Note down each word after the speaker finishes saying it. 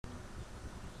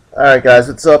Alright guys,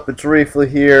 what's up? It's Refle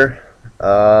here.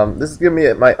 This is going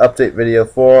to be my update video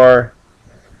for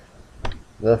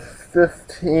the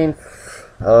 15th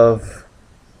of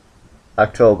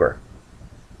October.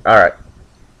 Alright,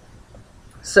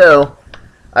 so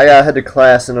I gotta head to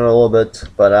class in a little bit,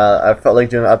 but I felt like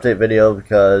doing an update video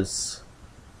because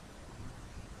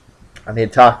I need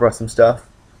to talk about some stuff.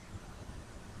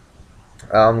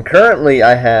 Currently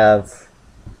I have...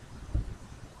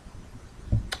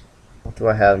 What do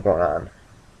I have going on?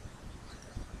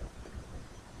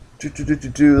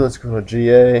 Let's go to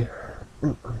GA.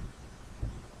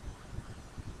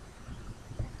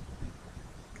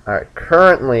 Alright,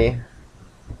 currently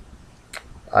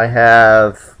I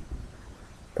have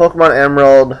Pokemon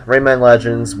Emerald, Rayman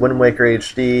Legends, Wind Waker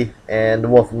HD,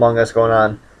 and Wolf Among Us going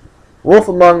on. Wolf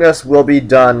Among Us will be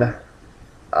done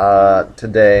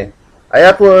today. I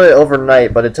uploaded it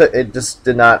overnight, but it just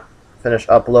did not finish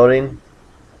uploading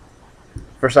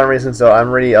for some reason, so I'm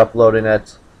re-uploading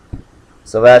it.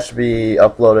 So that should be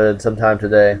uploaded sometime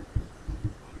today.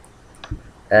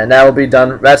 And that will be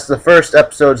done. That's the first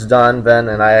episode's done then,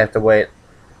 and I have to wait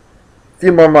a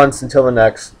few more months until the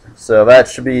next. So that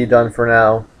should be done for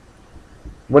now.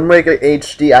 Wind Waker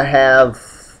HD, I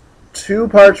have 2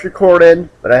 parts recorded,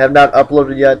 but I have not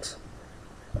uploaded yet.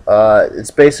 It's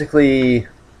basically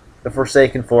the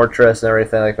Forsaken Fortress and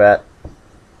everything like that.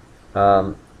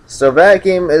 So that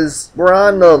game is, we're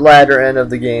on the latter end of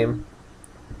the game.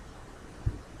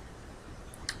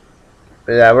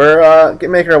 But yeah, we're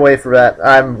making our way for that.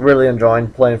 I'm really enjoying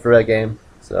playing for that game.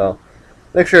 So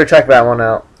make sure to check that one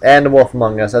out. And The Wolf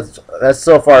Among Us. That's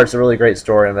so far, it's a really great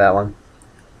story in that one.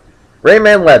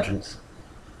 Rayman Legends.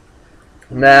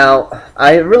 Now,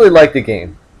 I really like the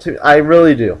game. I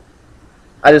really do.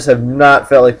 I just have not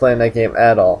felt like playing that game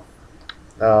at all.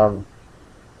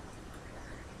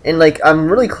 And like, I'm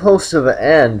really close to the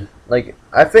end. Like,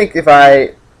 I think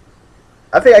I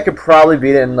could probably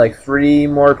beat it in like 3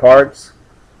 more parts.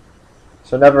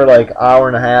 So never like hour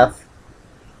and a half.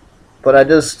 But I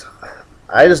just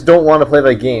don't want to play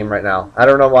that game right now. I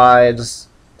don't know why. I just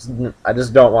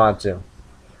don't want to.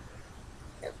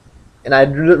 And I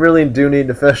really do need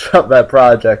to finish up that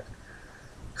project.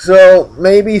 So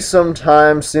maybe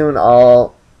sometime soon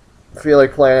I'll feel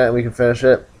like playing it and we can finish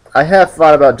it. I have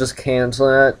thought about just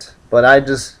canceling it, but I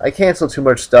cancel too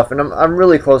much stuff, and I'm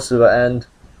really close to the end.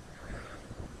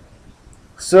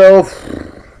 So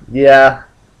yeah,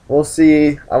 we'll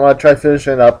see. I want to try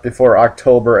finishing it up before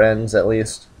October ends at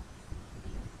least.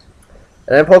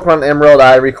 And then Pokemon Emerald,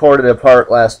 I recorded a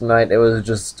part last night. It was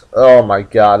just, oh my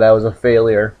god, that was a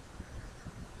failure.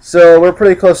 So we're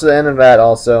pretty close to the end of that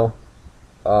also.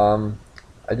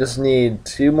 I just need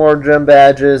 2 more gym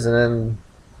badges and then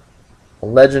a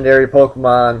legendary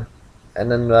Pokemon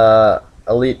and then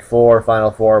Elite Four, Final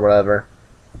Four, whatever.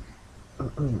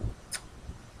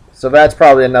 So that's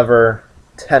probably another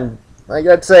 10, like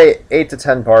I'd say 8 to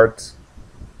 10 parts.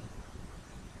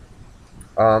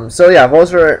 So yeah,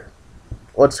 those are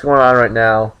what's going on right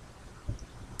now.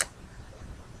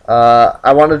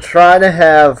 I want to try to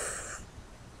have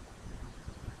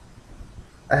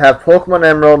Pokemon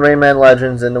Emerald, Rayman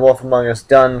Legends, and The Wolf Among Us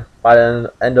done by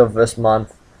the end of this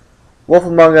month. Wolf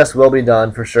Among Us will be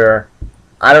done for sure.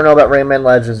 I don't know about Rayman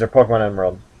Legends or Pokemon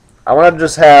Emerald. I want to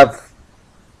just have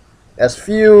as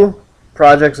few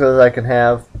projects as I can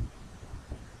have,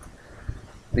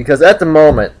 because at the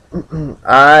moment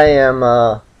I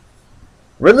am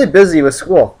really busy with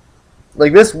school.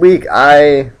 Like this week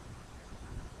I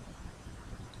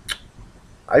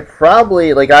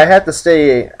probably, like, I had to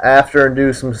stay after and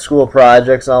do some school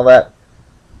projects and all that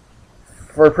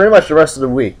for pretty much the rest of the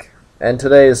week. And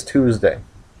today is Tuesday.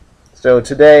 So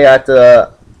today I have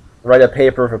to write a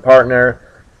paper for a partner.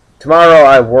 Tomorrow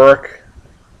I work,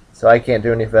 so I can't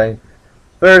do anything.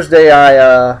 Thursday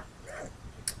I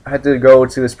had to go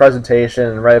to his presentation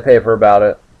and write a paper about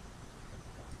it.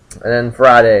 And then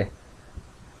Friday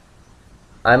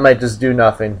I might just do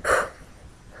nothing.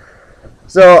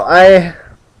 So I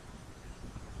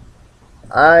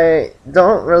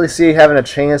don't really see having a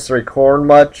chance to record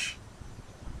much.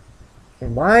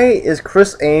 And why is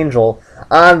Chris Angel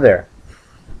on there?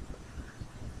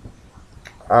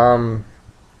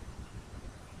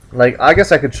 Like, I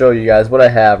guess I could show you guys what I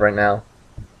have right now.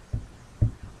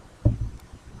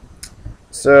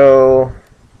 So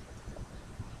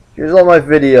here's all my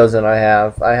videos that I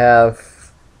have. I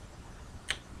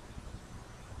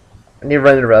need to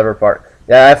run into the other part.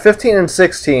 Yeah, I have 15 and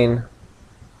 16.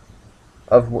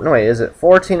 No, wait, is it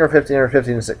 14 or 15 or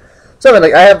 15 and 6? Something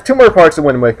like, I have 2 more parts of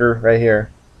Wind Waker right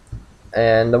here.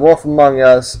 And The Wolf Among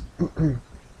Us.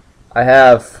 I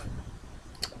have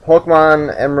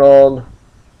Pokemon Emerald,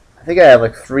 I think I have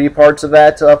like 3 parts of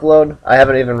that to upload. I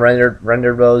haven't even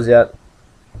rendered those yet.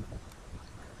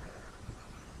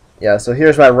 Yeah, so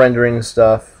here's my rendering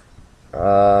stuff.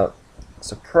 So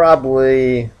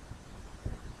probably,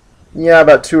 yeah,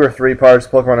 about 2 or 3 parts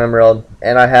Pokemon Emerald,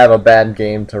 and I have a bad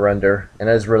game to render, and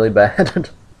it's really bad.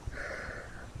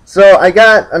 So I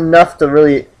got enough to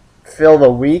really fill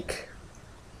the week,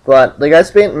 but like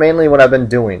that's mainly what I've been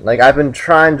doing. Like I've been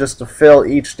trying just to fill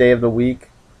each day of the week,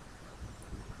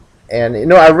 and you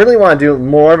know I really want to do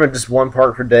more than just 1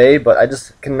 part per day, but I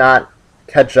just cannot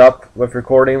catch up with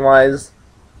recording wise.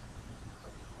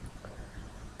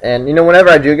 And you know, whenever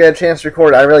I do get a chance to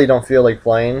record, I really don't feel like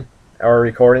playing or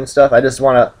recording stuff. I just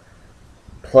want to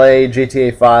play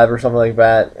GTA 5 or something like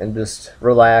that and just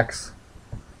relax.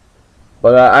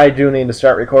 But I do need to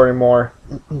start recording more.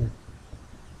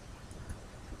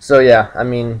 So yeah, I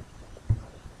mean,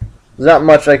 there's not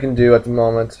much I can do at the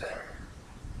moment.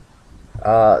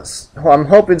 I'm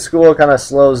hoping school kind of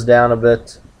slows down a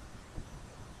bit,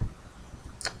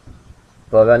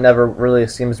 but that never really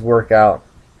seems to work out.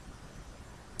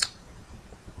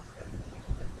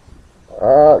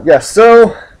 Yeah,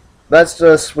 so that's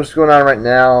just what's going on right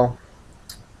now.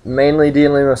 Mainly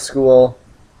dealing with school.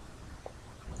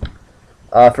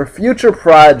 For future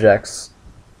projects,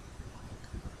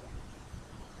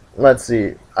 let's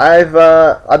see.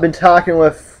 I've been talking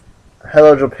with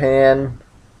Hello Japan,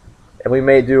 and we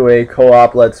may do a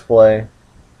co-op Let's Play.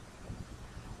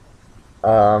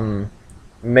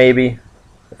 Maybe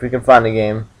if we can find a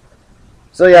game.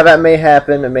 So yeah, that may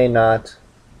happen. It may not.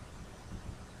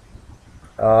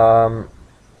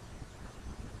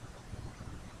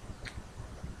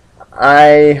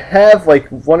 I have like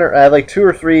 2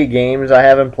 or 3 games I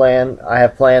have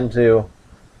planned to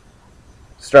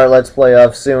start Let's Play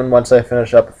of soon once I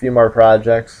finish up a few more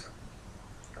projects.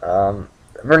 They're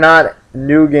not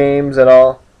new games at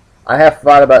all. I have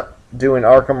thought about doing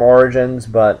Arkham Origins,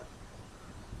 but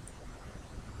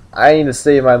I need to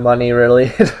save my money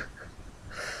really.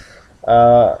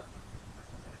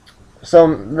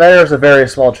 So there's a very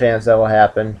small chance that will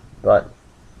happen, but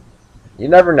you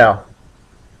never know.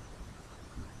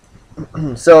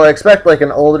 So I expect like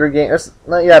an older game.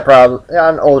 Probably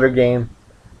an older game.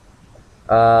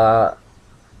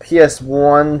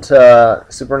 PS1 to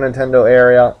Super Nintendo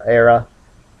era.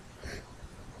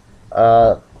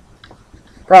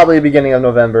 Probably beginning of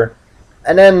November,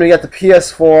 and then we got the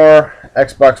PS4,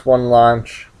 Xbox One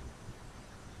launch.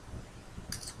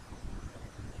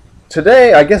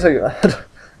 Today, I guess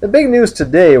the big news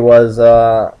today was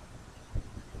I'm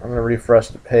gonna refresh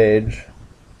the page.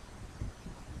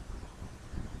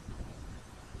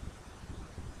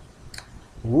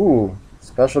 Ooh,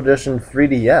 special edition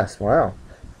 3DS. Wow.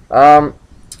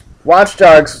 Watch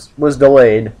Dogs was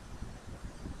delayed,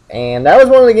 and that was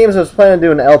one of the games I was planning to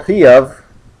do an LP of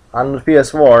on the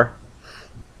PS4.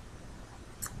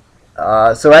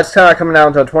 So that's kind of coming out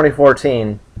until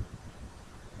 2014,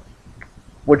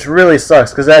 which really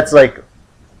sucks because that's like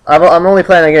I'm only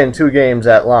planning on getting 2 games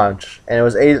at launch, and it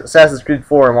was Assassin's Creed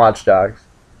 4 and Watch Dogs.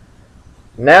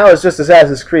 Now it's just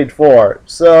Assassin's Creed 4,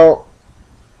 so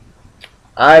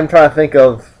I'm trying to think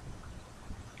of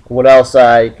what else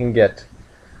I can get.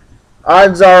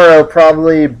 Odds are it'll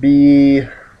probably be,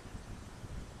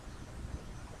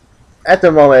 at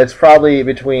the moment, it's probably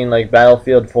between like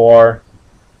Battlefield 4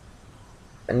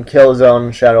 and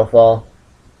Killzone Shadowfall.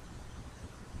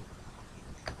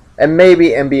 And maybe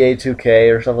NBA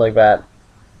 2K or something like that.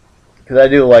 Because I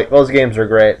do like, those games are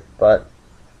great, but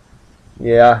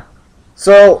yeah.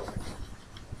 So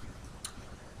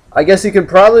I guess you could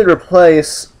probably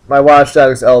replace my Watch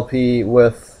Dogs LP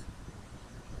with,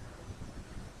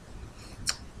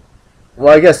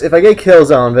 well, I guess if I get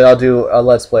Killzone, then I'll do a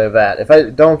Let's Play of that. If I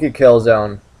don't get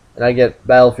Killzone and I get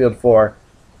Battlefield 4,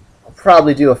 I'll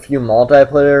probably do a few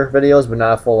multiplayer videos, but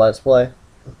not a full Let's Play.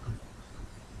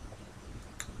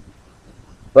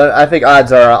 But I think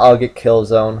odds are I'll get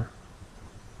Killzone.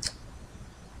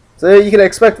 So you can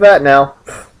expect that now.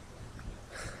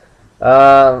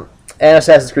 And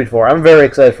Assassin's Creed 4. I'm very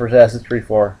excited for Assassin's Creed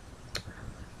 4.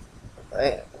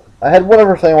 I had one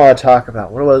other thing I want to talk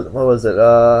about. What was it?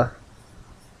 Alright,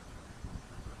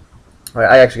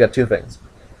 I actually got 2 things.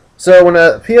 So when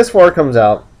a PS4 comes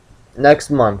out next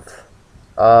month,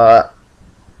 I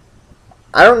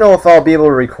don't know if I'll be able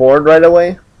to record right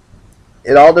away.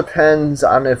 It all depends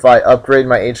on if I upgrade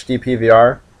my HD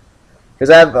PVR. Because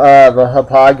I have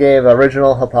the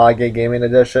original Hapage Gaming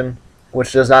Edition,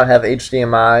 which does not have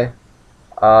HDMI,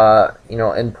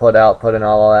 input, output, and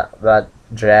all that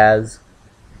jazz.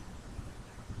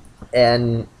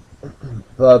 And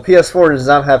the PS4 does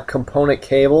not have component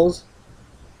cables.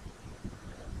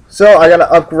 So I gotta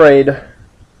upgrade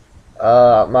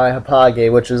my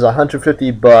Hapage, which is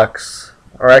 $150,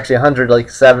 or actually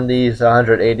 170 to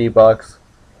 $180.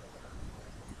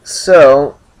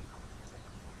 So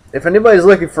if anybody's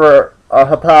looking for a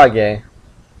Hapage,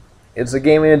 it's a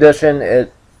gaming edition.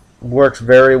 It works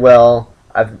very well.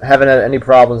 I haven't had any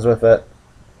problems with it.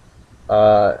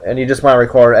 And you just want to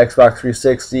record Xbox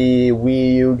 360,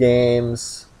 Wii U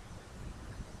games,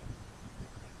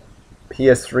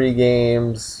 PS3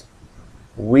 games,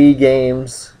 Wii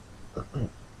games,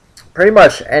 pretty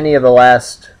much any of the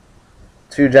last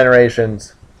 2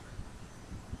 generations.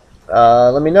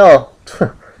 Let me know.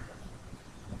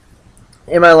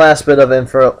 In my last bit of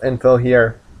info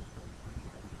here,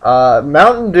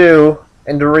 Mountain Dew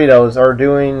and Doritos are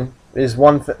doing this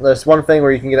one thing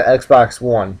where you can get an Xbox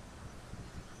One,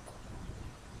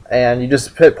 and you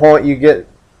just hit point.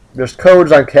 There's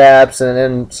codes on caps and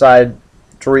inside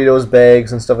Doritos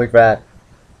bags and stuff like that,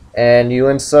 and you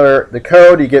insert the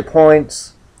code, you get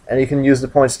points, and you can use the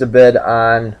points to bid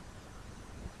on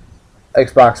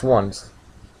Xbox Ones.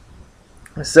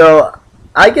 So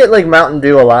I get like Mountain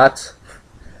Dew a lot,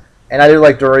 and I do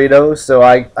like Doritos, so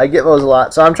I get those a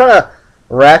lot. So I'm trying to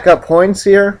rack up points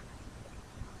here.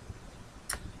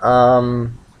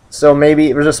 So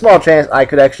maybe there's a small chance I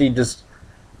could actually just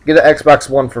get an Xbox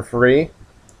One for free.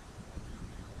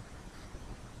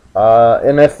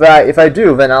 And if I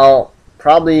do, then I'll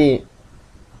probably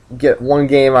get 1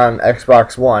 game on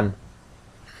Xbox One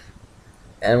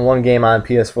and 1 game on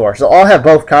PS4. So I'll have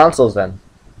both consoles then,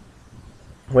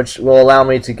 which will allow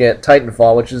me to get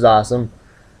Titanfall, which is awesome.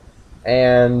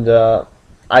 And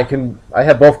I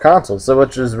have both consoles, so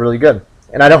which is really good.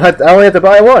 And I only have to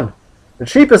buy one, the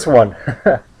cheapest one.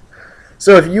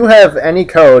 So if you have any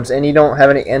codes and you don't have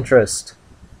any interest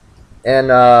in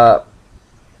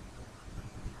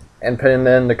putting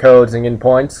in the codes and getting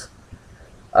points,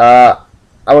 I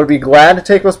would be glad to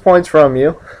take those points from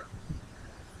you.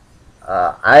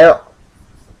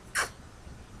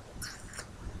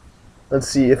 Let's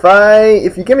see, if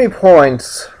you give me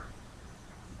points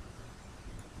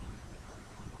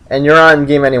and you're on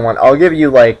Game Anyone, I'll give you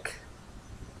like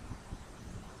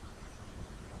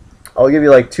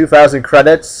 2,000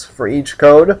 credits for each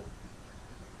code.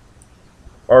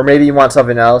 Or maybe you want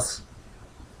something else.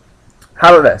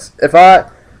 How about this? If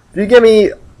you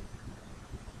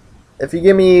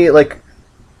give me like,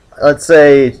 let's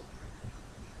say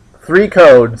 3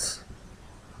 codes,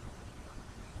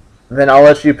 then I'll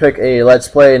let you pick a Let's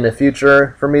Play in the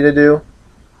future for me to do.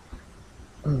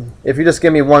 If you just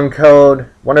give me 1 code,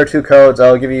 1 or 2 codes,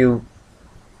 I'll give you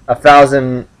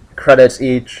 1,000 credits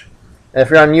each. And if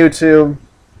you're on YouTube,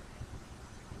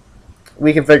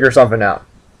 we can figure something out.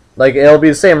 Like, it'll be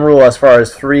the same rule as far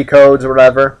as 3 codes or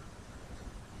whatever.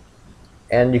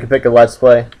 And you can pick a Let's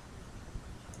Play.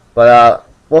 But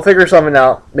we'll figure something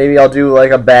out. Maybe I'll do like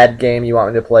a bad game you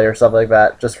want me to play or stuff like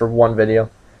that, just for 1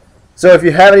 video. So if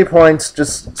you have any points,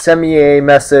 just send me a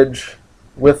message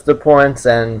with the points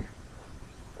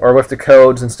or with the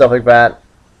codes and stuff like that,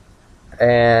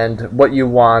 and what you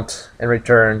want in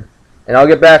return. And I'll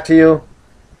get back to you.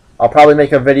 I'll probably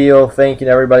make a video thanking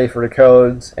everybody for the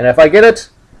codes. And if I get it,